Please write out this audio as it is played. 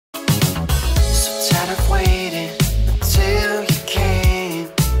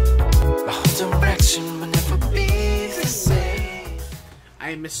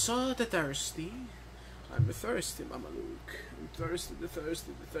I'm so thirsty. I'm thirsty, Mama Luke. I'm thirsty, the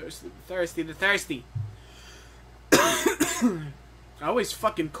thirsty, the thirsty, the thirsty, the thirsty. I always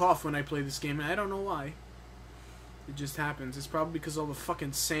fucking cough when I play this game, and I don't know why. It just happens. It's probably because of all the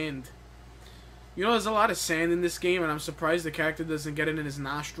fucking sand. You know, there's a lot of sand in this game, and I'm surprised the character doesn't get it in his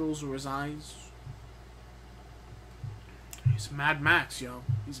nostrils or his eyes. He's Mad Max, yo.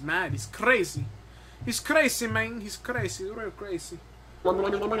 He's mad. He's crazy. He's crazy, man. He's crazy. Real crazy.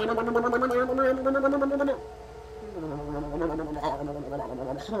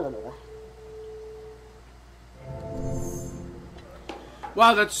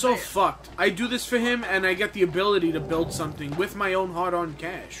 Wow, that's so fucked. I do this for him, and I get the ability to build something with my own hard-earned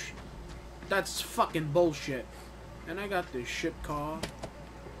cash. That's fucking bullshit. And I got this shit car.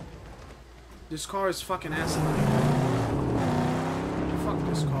 This car is fucking asinine. Fuck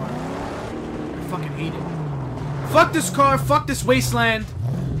this car. I fucking hate it. Fuck this car. Fuck this wasteland.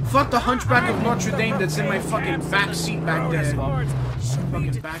 Fuck the Hunchback of Notre Dame that's in my fucking back seat back there.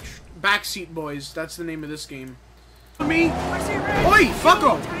 Fucking back seat boys. That's the name of this game. Me? Oi,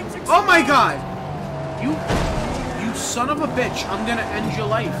 fucko! Oh my god! You son of a bitch! I'm gonna end your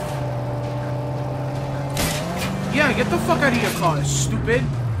life. Yeah, get the fuck out of your car, stupid.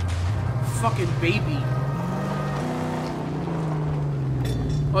 Fucking baby.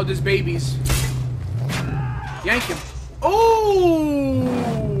 Oh, there's babies. Yank him. Oh!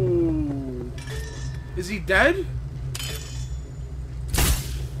 Is he dead?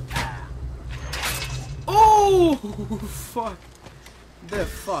 Oh! Fuck. They're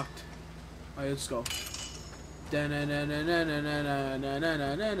fucked. Alright, let's go.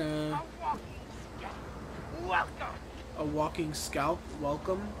 Welcome. A walking scalp.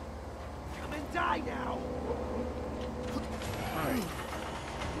 Welcome. Come and die now. Alright.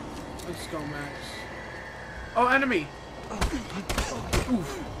 Let's go, Max. Oh, enemy!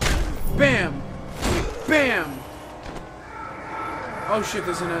 Oof. Bam! Bam! Oh shit,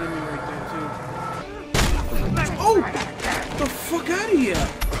 there's an enemy right there, too. Oh! The fuck out of here!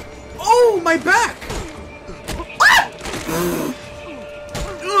 Oh, my back!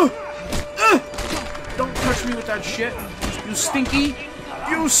 Don't touch me with that shit. You stinky!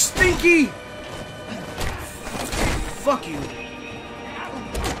 You stinky! Fuck you.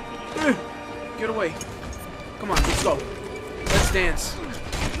 Get away. Come on, let's go. Let's dance.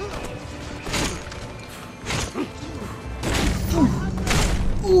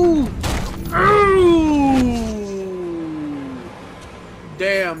 Ooh! Ooh!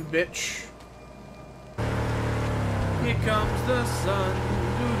 Damn, bitch. Here comes the sun.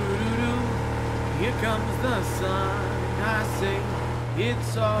 Here comes the sun. I sing,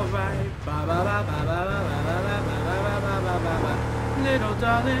 it's alright. Ba ba ba ba ba ba ba ba ba ba ba ba ba. Little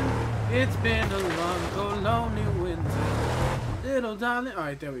darling, it's been a long, cold, lonely winter. Little darling.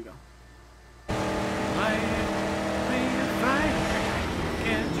 Alright, there we go.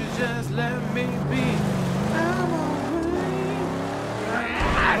 Can't you just let me be? I'm alright.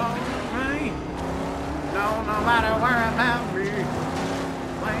 No, no matter where I'll be.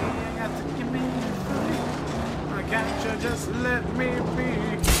 Why you got to give me free? Why can't you just let me be?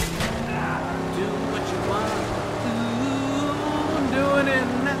 Do what you want to. Doing it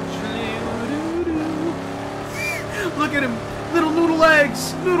naturally. Look at him. Little noodle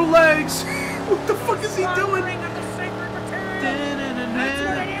legs. Noodle legs. What the fuck is he doing?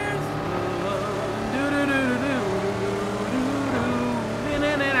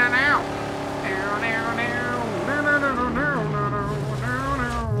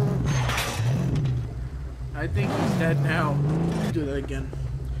 I think he's dead now. Let's do that again.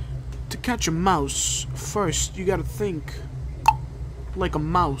 To catch a mouse, first you gotta think like a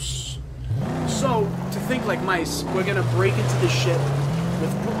mouse. So, to think like mice, we're gonna break into the ship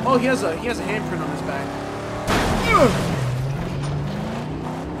with... Oh, he has a handprint on his back.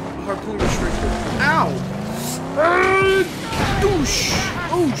 Harpoon restricted. Ow! Douche!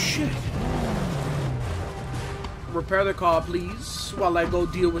 Oh, shit. Repair the car, please, while I go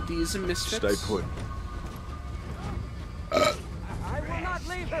deal with these misfits. Stay put. I will not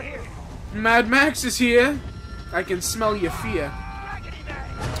leave her here. Mad Max is here. I can smell your fear.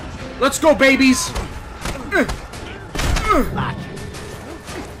 Let's go, babies!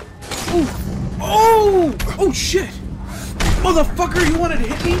 Oh! Oh, shit! Motherfucker, you wanted to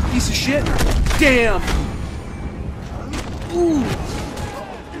hit me? Piece of shit. Damn! Ooh!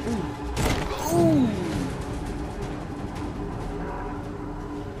 Ooh!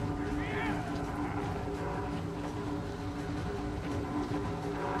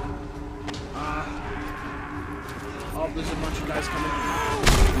 Oh, there's a bunch of guys coming.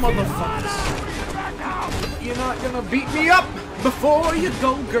 Motherfuckers. You're not gonna beat me up! Before you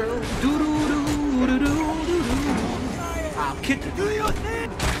go, girl. Do do do do do do do. I'll kick you.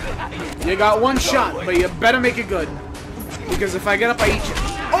 You got one shot, but you better make it good. Because if I get up, I eat you.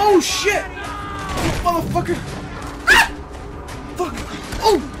 Oh shit! You motherfucker! Ah! Fuck!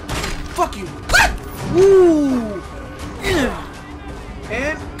 Oh! Fuck you! Ah! Woo! Yeah.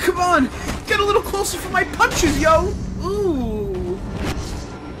 And come on, get a little closer for my punches, yo! Ooh!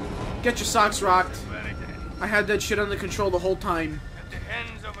 Get your socks rocked. I had that shit under control the whole time.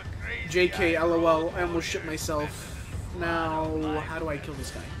 JK, LOL, I almost shit myself. Now, how do I kill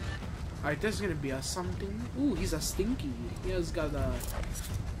this guy? Alright, there's gonna be a something. Ooh, he's a stinky. He has got a...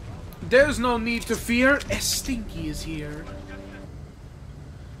 There's no need to fear. A stinky is here.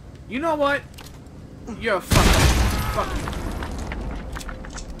 You know what? You're a fuck you.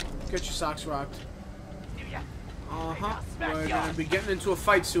 Get your socks rocked. Uh-huh. We're gonna be getting into a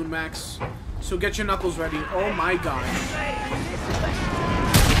fight soon, Max. So get your knuckles ready. Oh my god.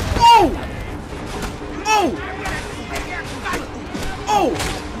 Oh! Oh! Oh!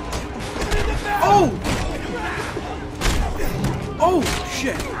 Oh! Oh,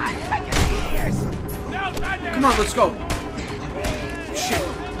 shit. Come on, let's go. Shit.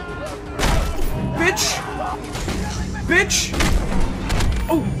 Bitch! Bitch!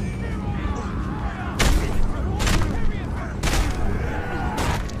 Oh!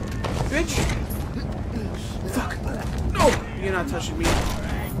 Bitch! Fuck! No! You're not touching me.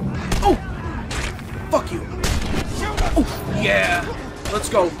 Oh! Fuck you! Oh! Yeah! Let's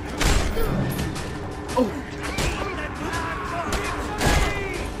go! Oh!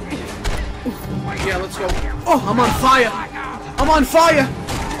 Yeah, let's go. Oh, I'm on fire! I'm on fire!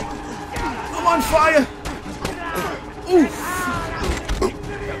 I'm on fire! Ooh!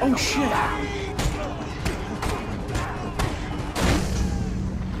 Oh, shit!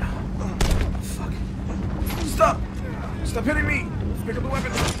 Fuck. Stop! Stop hitting me! Pick up the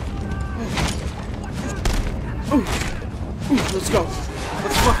weapon! Oh. Ooh, let's go.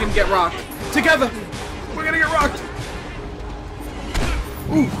 Let's fucking get rocked. Together! We're gonna get rocked!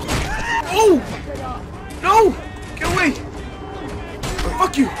 Ooh! Oh! No! Get away!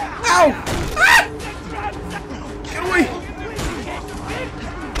 Fuck you! Ow! Ah! Get away!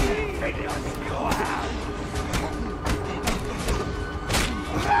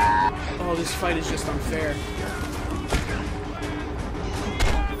 Oh, this fight is just unfair.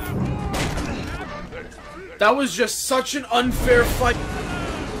 That was just such an unfair fight.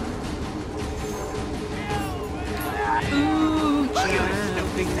 Ooh, child,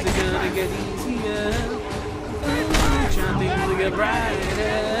 things are gonna get easier. Ooh, child, things will get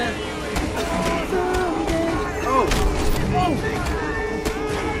brighter. Oh! Oh!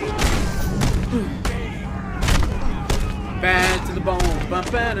 Bad to the bone.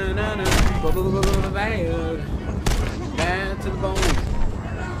 Bad to the bone.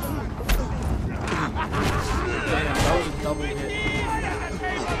 Damn, that was a double hit.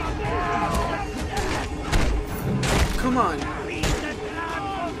 Come on.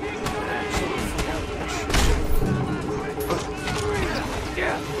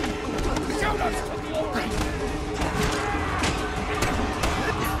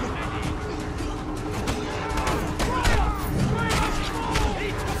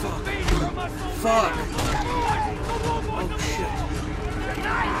 Fuck. Oh shit.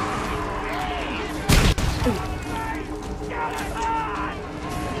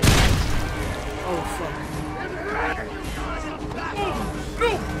 Oh fuck.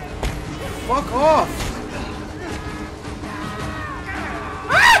 No! Fuck off!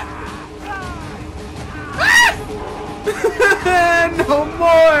 Ah! Ah! No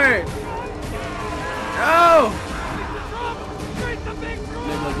more! No!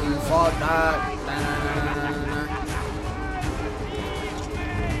 Never do for that.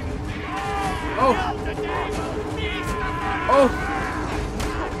 Oh! Oh!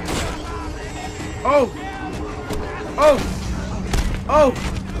 Oh! Oh! Oh!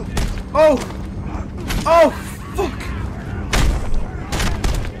 Oh! Oh! Fuck!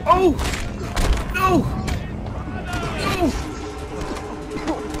 Oh! No! No!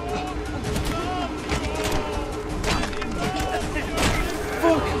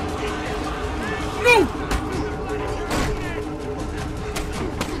 Fuck! No!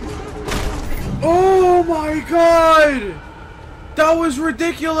 Oh my god! That was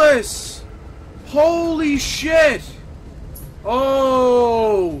ridiculous! Holy shit!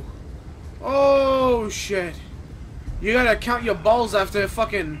 Oh! Oh shit! You gotta count your balls after a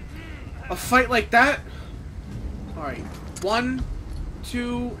fight like that? Alright. 1,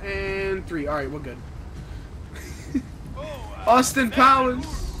 2, and 3. Alright, we're good. Austin Powers!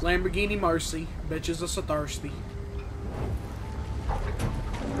 Lamborghini Marcy. Bitches are so thirsty.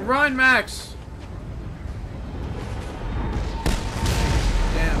 Run, Max!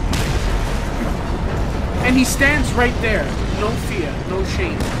 Damn. And he stands right there. No fear, no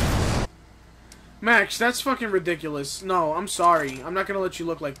shame. Max, that's fucking ridiculous. No, I'm sorry. I'm not gonna let you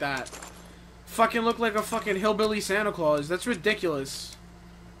look like that. Fucking look like a fucking hillbilly Santa Claus. That's ridiculous.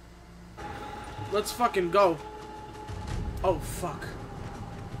 Let's fucking go. Oh, fuck.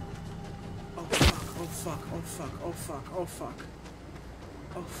 Oh, fuck. Oh, fuck. Oh, fuck. Oh, fuck. Oh, fuck.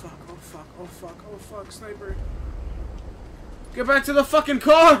 Oh, fuck. Oh, fuck. Oh, fuck. Oh, fuck. Sniper. Get back to the fucking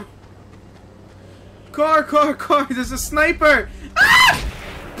car! Car! There's a sniper! Ah!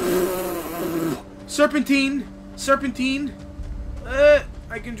 Serpentine!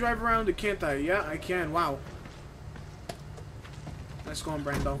 I can drive around it, can't I? Yeah, I can. Wow. Nice going,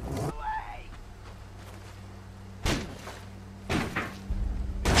 Brando.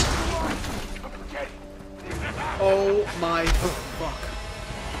 Oh my fuck.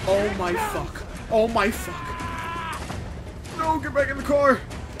 Oh my fuck. Oh my fuck. No, get back in the car.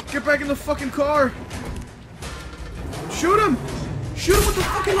 Get back in the fucking car. Shoot him. Shoot him with the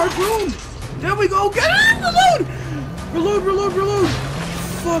fucking harpoon. There we go. Get in. Reload.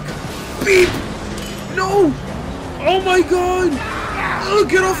 Fuck. Beep. No. Oh my god. Oh,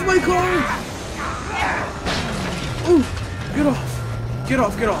 get off my car. Oh, get off.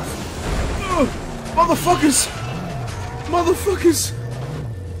 Oh,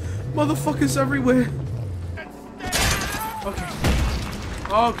 Motherfuckers everywhere.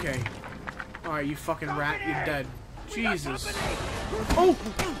 Okay. Alright, you fucking rat, you're dead. Jesus. Oh!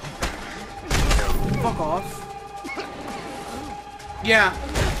 Fuck off. Yeah,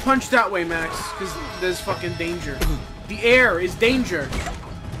 punch that way, Max, because there's fucking danger. The air is danger.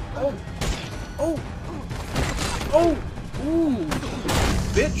 Oh! Ooh!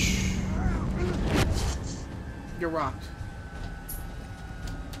 Bitch! You're rocked.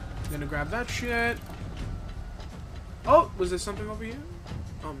 I'm gonna grab that shit. Oh, was there something over here?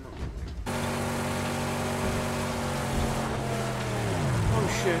 Oh, no. Oh,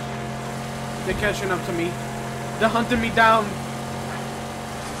 shit. They're catching up to me. They're hunting me down.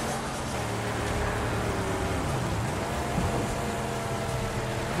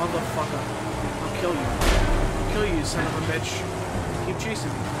 Motherfucker. I'll kill you. I'll kill you, son of a bitch. Keep chasing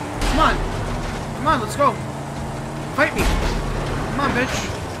me. Come on, let's go. Fight me. Come on, bitch.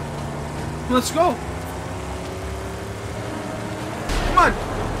 Let's go. Come on.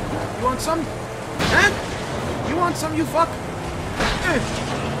 You want some? Huh? You want some, you fuck?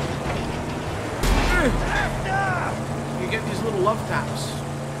 You get these little love taps.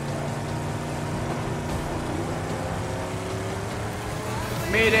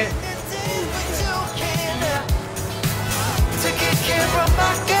 Made it. Taking care of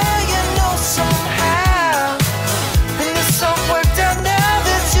my girl.